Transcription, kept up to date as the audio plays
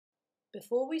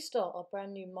Before we start our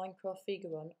brand new Minecraft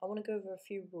vegan run, I want to go over a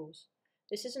few rules.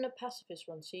 This isn't a pacifist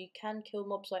run, so you can kill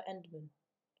mobs like Enderman.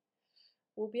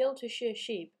 We'll be able to shear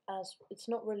sheep, as it's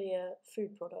not really a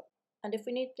food product. And if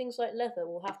we need things like leather,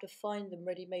 we'll have to find them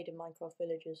ready-made in Minecraft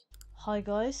villages. Hi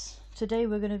guys, today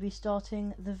we're going to be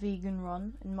starting the vegan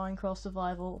run in Minecraft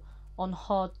Survival on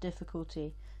hard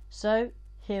difficulty. So,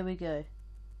 here we go.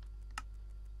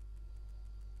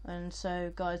 And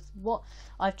so guys,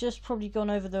 I've just probably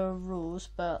gone over the rules,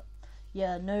 but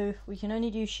yeah, no, we can only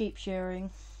do sheep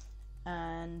shearing,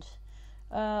 and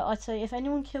I'd say if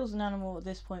anyone kills an animal at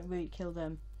this point, we kill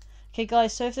them. Okay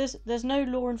guys, so if there's no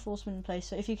law enforcement in place,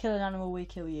 so if you kill an animal, we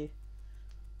kill you.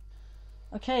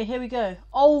 Okay, here we go.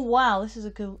 Oh wow, this is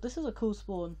a cool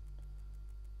spawn.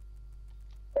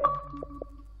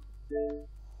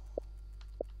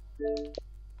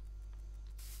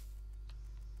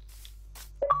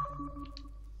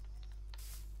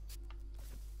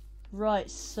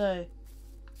 Right, so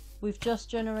we've just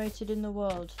generated in the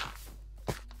world.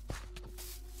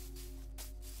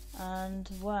 And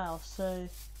wow, so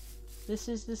this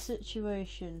is the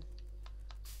situation.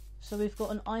 So we've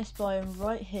got an ice biome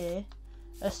right here,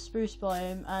 a spruce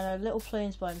biome, and a little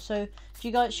plains biome. So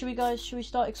should we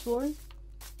start exploring?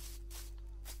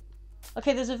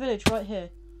 Okay, there's a village right here.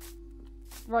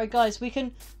 Right guys, we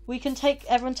can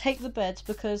everyone take the beds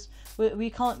because we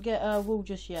can't get wool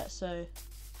just yet, so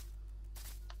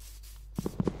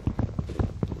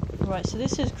right, so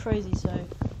this is crazy. So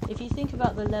if you think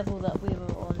about the level that we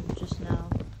were on just now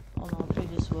on our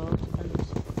previous world,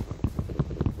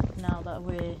 and now that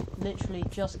we're literally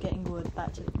just getting wood,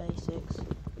 back to the basics,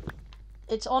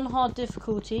 it's on hard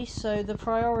difficulty, so the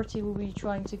priority would be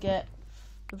trying to get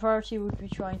the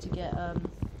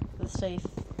safe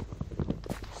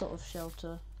sort of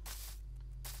shelter.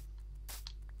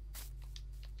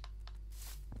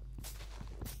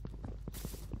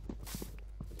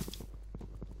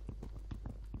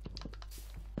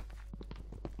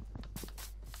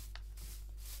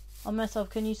 Oh, Metov,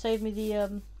 can you save me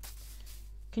the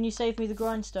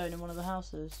grindstone in one of the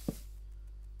houses?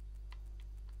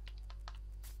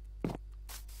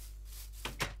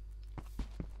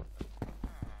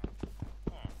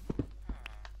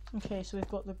 Okay, so we've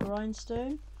got the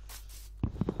grindstone.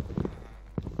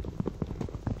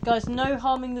 Guys, no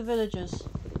harming the villagers.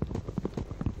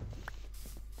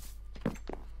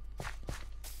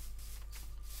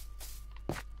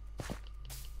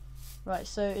 Right,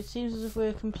 so it seems as if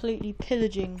we're completely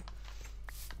pillaging.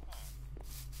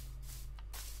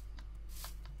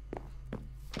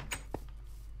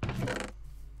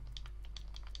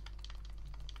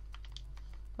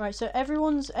 Right, so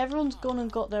everyone's gone and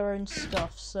got their own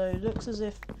stuff, so it looks as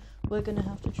if we're gonna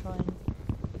have to try and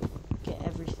get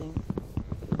everything.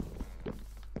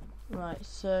 Right,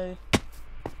 so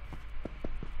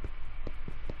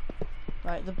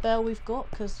the bell we've got,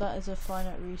 because that is a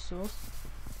finite resource,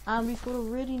 and we've got a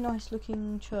really nice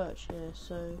looking church here,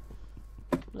 so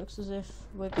looks as if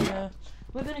we're gonna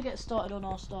get started on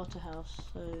our starter house.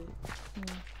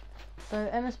 So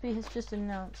MSB has just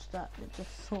announced that it's a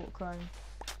thought crime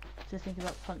to think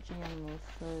about punching animals,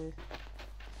 so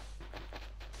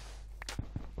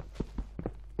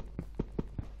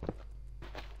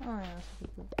oh yeah, that's a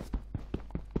good one.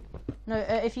 No,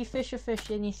 if you fish a fish,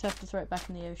 then you have to throw it back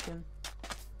in the ocean.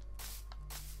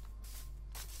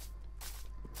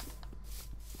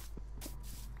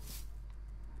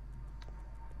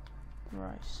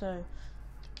 Right, so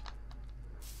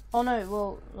oh no,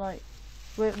 well, like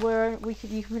you can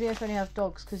pretty much only have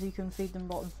dogs because you can feed them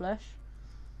rotten flesh.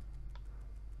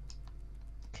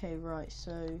 Okay, right,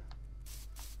 so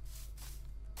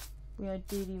we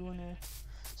ideally want to.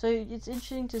 So it's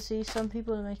interesting to see some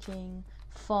people are making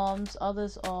farms,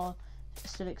 others are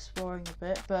still exploring a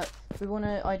bit, but we want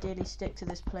to ideally stick to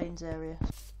this plains area.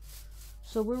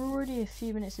 So we're already a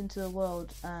few minutes into the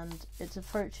world and it's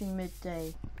approaching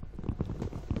midday.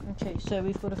 Okay, so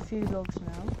we've got a few logs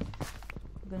now.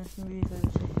 I'm going to move over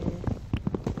to here,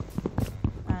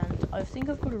 and I think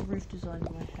I've got a roof design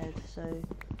in my head, so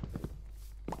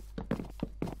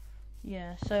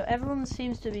yeah, so everyone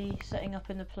seems to be setting up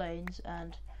in the plains,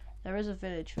 and there is a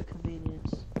village for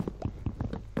convenience.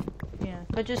 Yeah,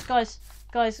 but just guys,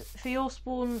 for your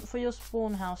spawn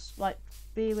house, like,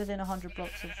 be within 100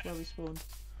 blocks of where we spawned.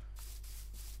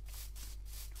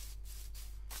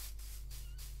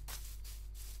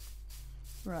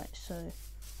 Right, so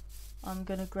I'm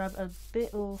gonna grab a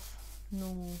bit of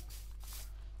normal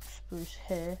spruce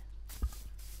here.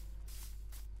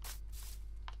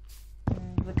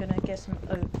 We're gonna get some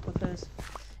oak, because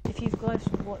if you guys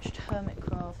watched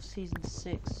Hermitcraft season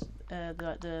 6,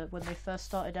 when they first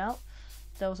started out,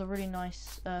 there was a really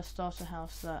nice starter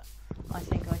house that I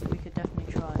think we could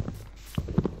definitely try.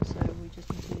 So we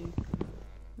just need to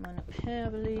mine up here, I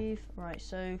believe. Right,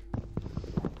 so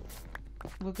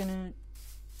we're gonna.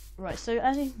 Right, so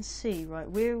as you can see, right,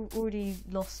 we've already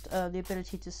lost the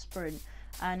ability to sprint,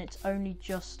 and it's only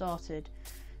just started.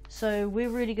 So we're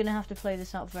really gonna have to play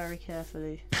this out very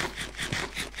carefully.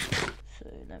 So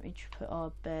let me put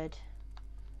our bed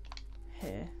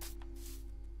here.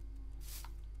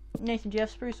 Nathan, do you have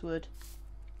spruce wood?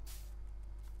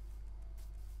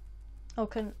 Oh,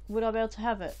 would I be able to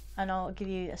have it? And I'll give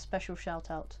you a special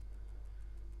shout out.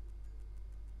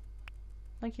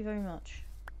 Thank you very much.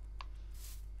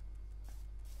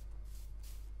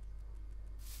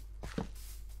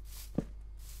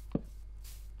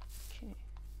 Okay.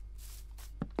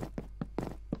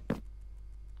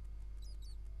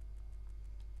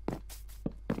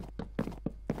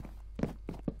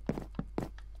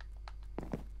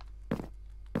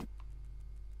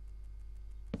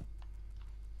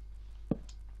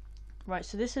 Right,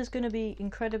 so this is going to be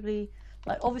incredibly,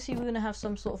 like, obviously we're going to have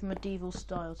some sort of medieval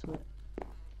style to it.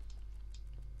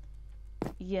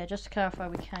 Yeah, just to clarify,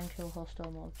 we can kill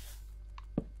hostile mobs.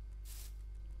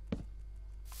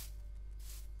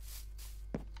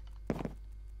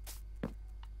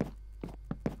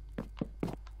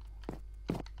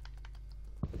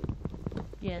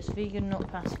 Yes, vegan, not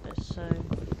pacifist, so...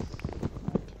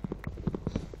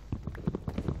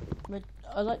 But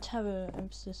I like to have an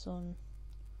emphasis on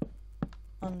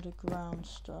underground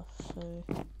stuff, so...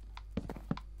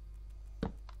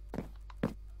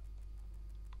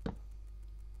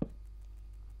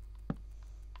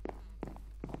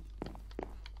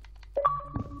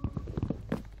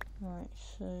 Right,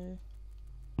 so...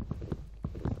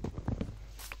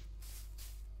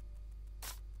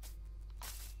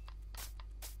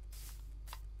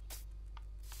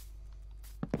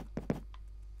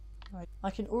 Right.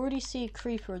 I can already see a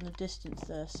creeper in the distance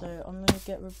there, so I'm gonna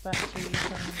get back to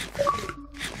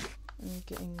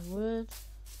getting wood.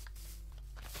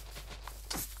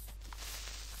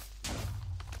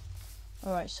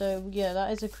 Alright, so yeah,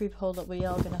 that is a creeper hole that we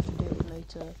are gonna have to deal with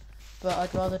later, but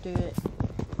I'd rather do it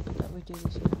that we do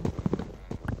this now.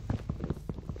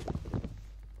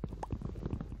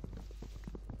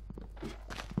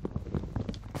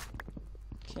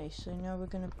 Okay, so now we're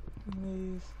gonna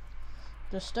move.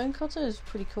 The stone cutter is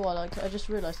pretty cool. I just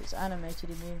realised it's animated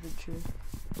in the inventory.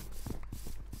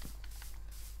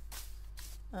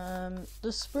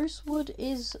 The spruce wood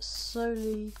is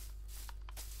slowly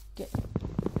getting.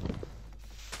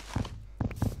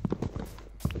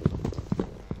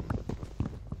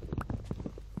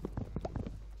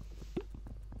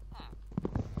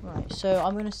 Right, so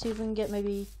I'm gonna see if we can get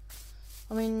maybe.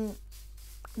 I mean,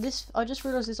 I just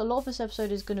realised a lot of this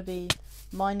episode is gonna be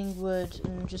mining wood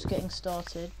and just getting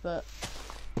started, but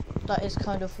that is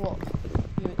kind of what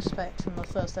you expect from the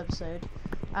first episode,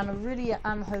 and I really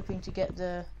am hoping to get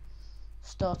the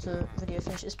starter video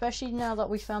finished, especially now that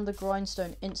we found the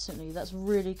grindstone instantly. That's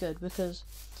really good, because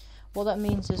what that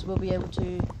means is we'll be able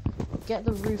to get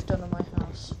the roof done on my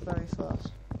house very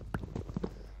fast.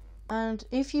 And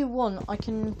if you want, I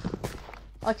can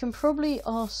probably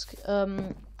ask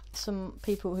some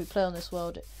people who play on this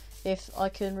world if I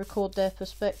can record their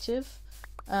perspective,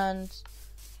 and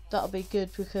that'll be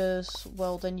good, because,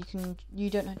 well, then you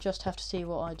don't just have to see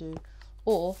what I do,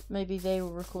 or maybe they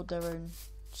will record their own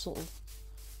sort of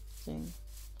thing.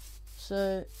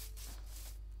 So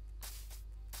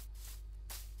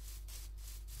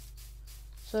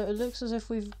it looks as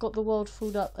if we've got the world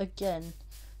filled up again.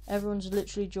 Everyone's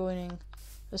literally joining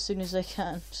as soon as they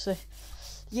can. So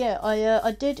yeah,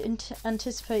 I did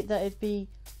anticipate that it'd be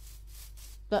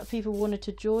that people wanted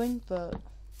to join, but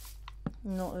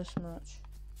not as much.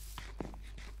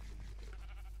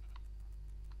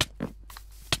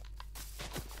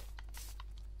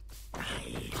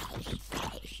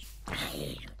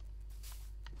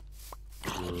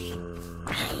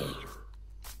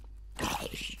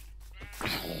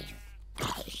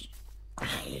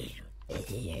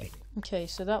 Okay,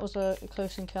 so that was a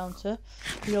close encounter.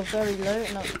 We are very low,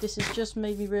 and this has just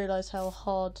made me realise how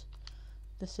hard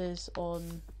this is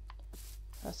on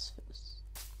pacifist.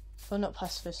 Oh, not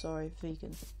pacifist, sorry,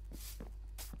 vegan.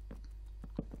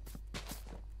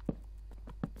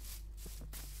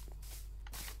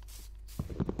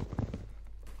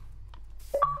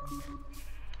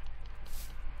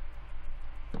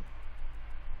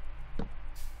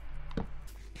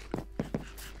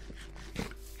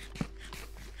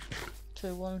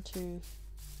 So 1, 2,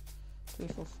 3,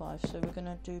 4, 5. So we're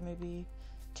gonna do maybe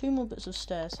 2 more bits of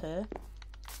stairs here.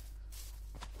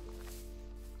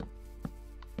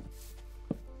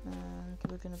 And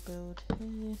build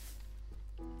here.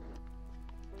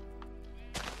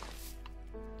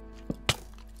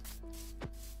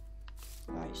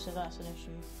 Right, so that's an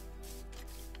issue.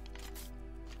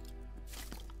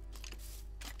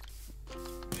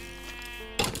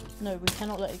 No, we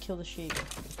cannot let it kill the sheep.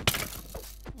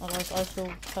 Otherwise I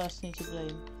feel personally to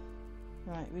blame.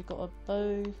 Right, we've got a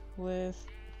bow with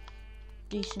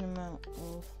decent amount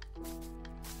of...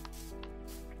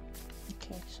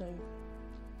 Okay, so...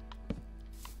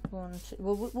 One, two...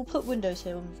 We'll put windows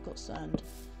here when we've got sand.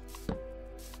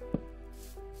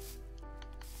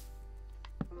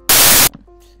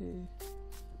 1, 2...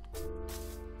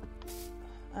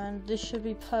 And this should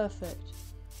be perfect.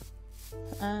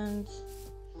 And...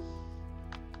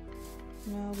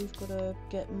 Now we've got to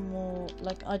get more,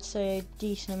 like I'd say a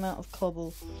decent amount of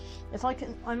cobble. If I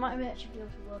can, I might actually be able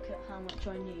to work out how much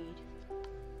I need.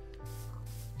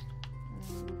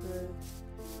 And we'll go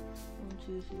 1,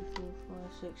 2, 3, 4, 5,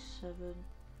 6, 7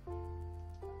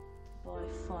 by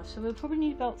 5. So we'll probably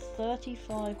need about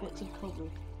 35 bits of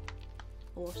cobble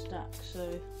or stack.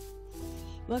 So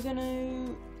we're going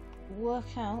to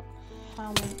work out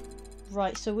how many.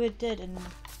 Right, so we're dead in.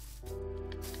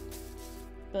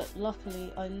 But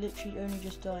luckily, I literally only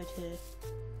just died here.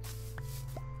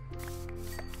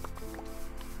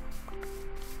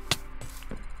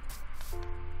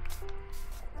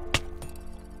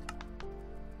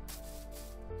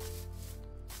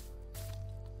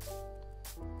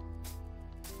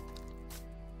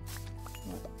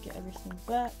 Right, get everything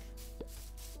back.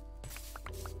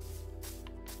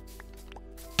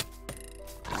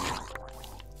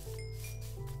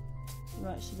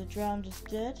 Right, so the drowned is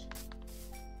dead.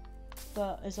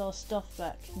 But is our stuff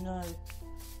back? No.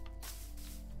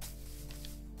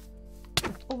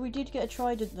 Oh, we did get a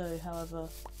trident though, however.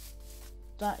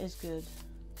 That is good.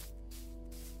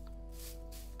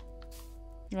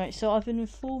 Right, so I've been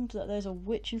informed that there's a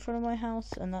witch in front of my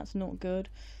house, and that's not good.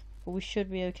 But we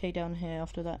should be okay down here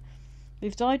after that.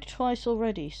 We've died twice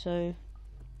already, so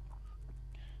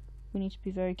we need to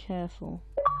be very careful.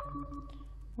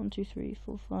 1, 2, 3,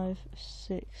 4, 5,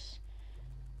 6,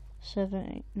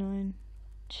 7, 8, 9,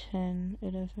 10,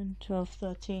 11, 12,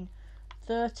 13.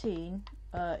 13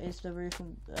 is the roof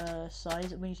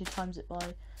size. We need to times it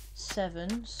by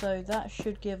 7. So that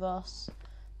should give us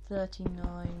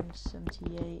 39,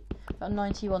 78, about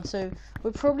 91. So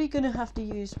we're probably going to have to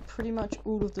use pretty much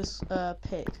all of this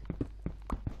pick.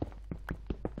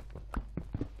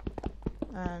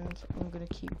 And I'm going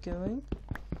to keep going.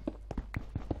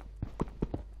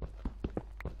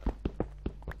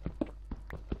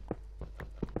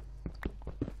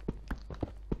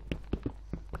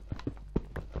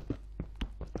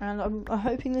 And I'm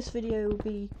hoping this video will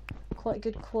be quite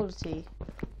good quality.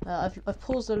 I've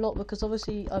paused a lot because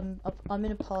obviously I'm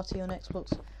in a party on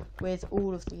Xbox with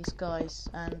all of these guys,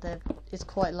 and it's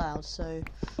quite loud. So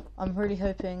I'm really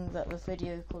hoping that the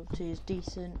video quality is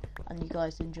decent and you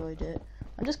guys enjoyed it.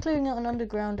 I'm just clearing out an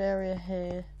underground area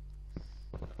here,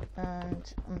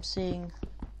 and I'm seeing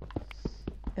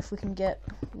if we can get,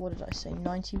 what did I say,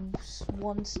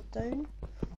 91 stone.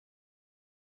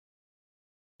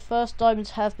 First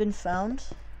diamonds have been found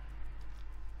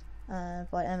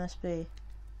by MSB.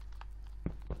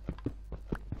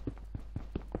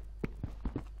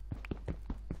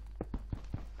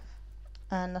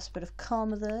 And that's a bit of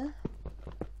karma there.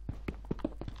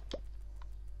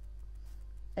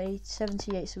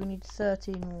 78, so we need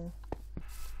 13 more.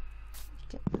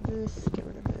 Get rid of this, get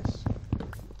rid of this.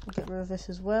 We'll get rid of this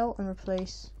as well and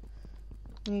replace.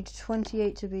 We need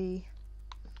 28 to be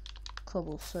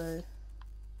cobble, so.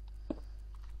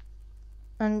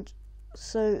 And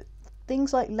so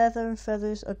things like leather and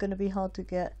feathers are going to be hard to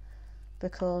get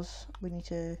because we need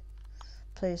to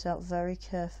play this out very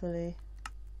carefully.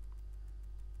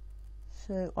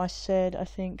 So I said I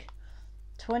think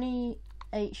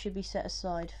 28 should be set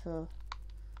aside for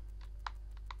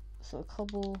sort of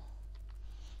cobble.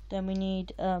 Then we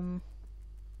need 1,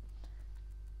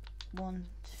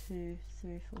 2,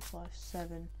 3, 4, 5,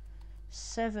 7.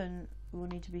 7 will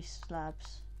need to be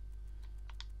slabs.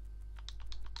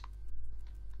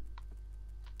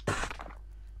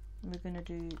 We're going to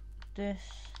do this,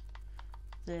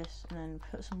 this, and then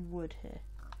put some wood here.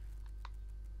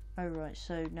 Oh right,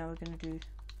 so now we're going to do...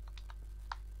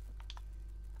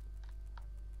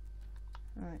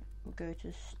 Alright, we'll go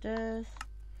to stairs.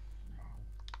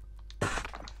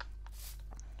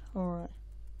 Alright.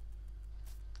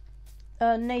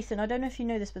 Nathan, I don't know if you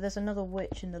know this, but there's another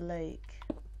witch in the lake.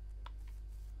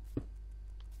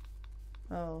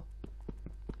 Oh.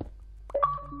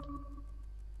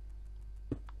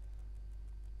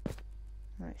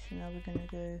 Right, so now we're going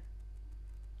to go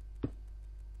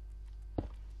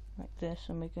this,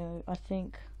 and we go, I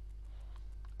think,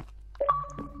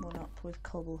 one up with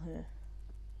cobble here.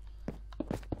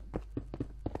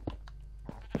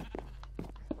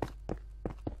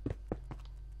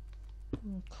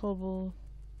 And cobble.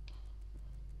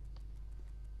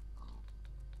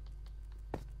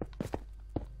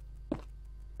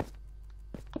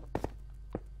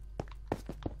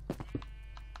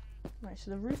 Right,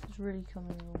 so the roof is really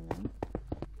coming along now.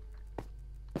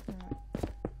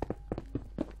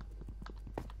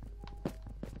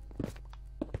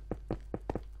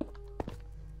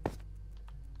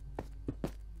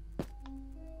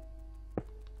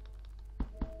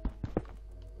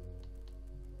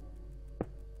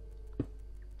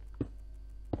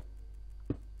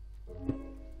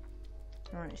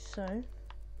 Alright, so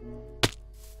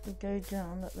we go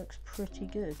down, that looks pretty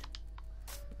good.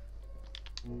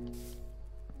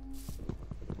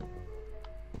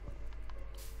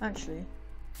 Actually,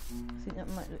 I think that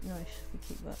might look nice if we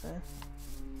keep that there.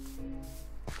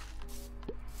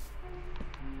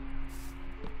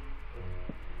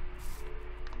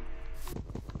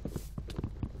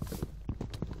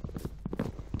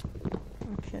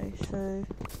 Okay, so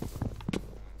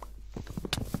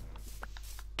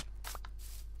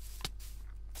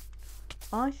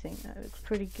I think that looks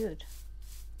pretty good.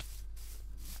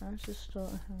 Let's just start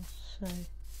a house. So,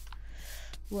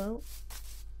 well,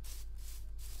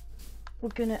 we're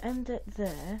gonna end it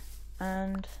there,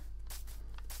 and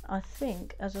I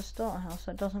think as a starter house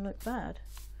that doesn't look bad.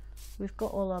 We've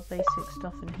got all our basic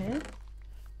stuff in here,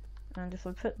 and if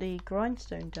I put the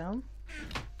grindstone down,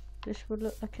 this would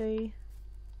look like a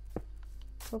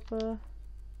proper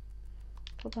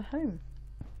home.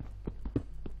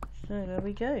 So there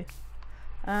we go.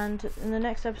 And in the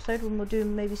next episode, when we'll do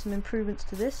maybe some improvements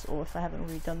to this, or if I haven't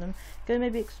already done them, go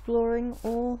maybe exploring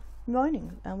or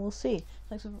mining, and we'll see.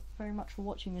 Thanks very much for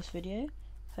watching this video.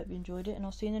 Hope you enjoyed it, and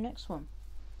I'll see you in the next one.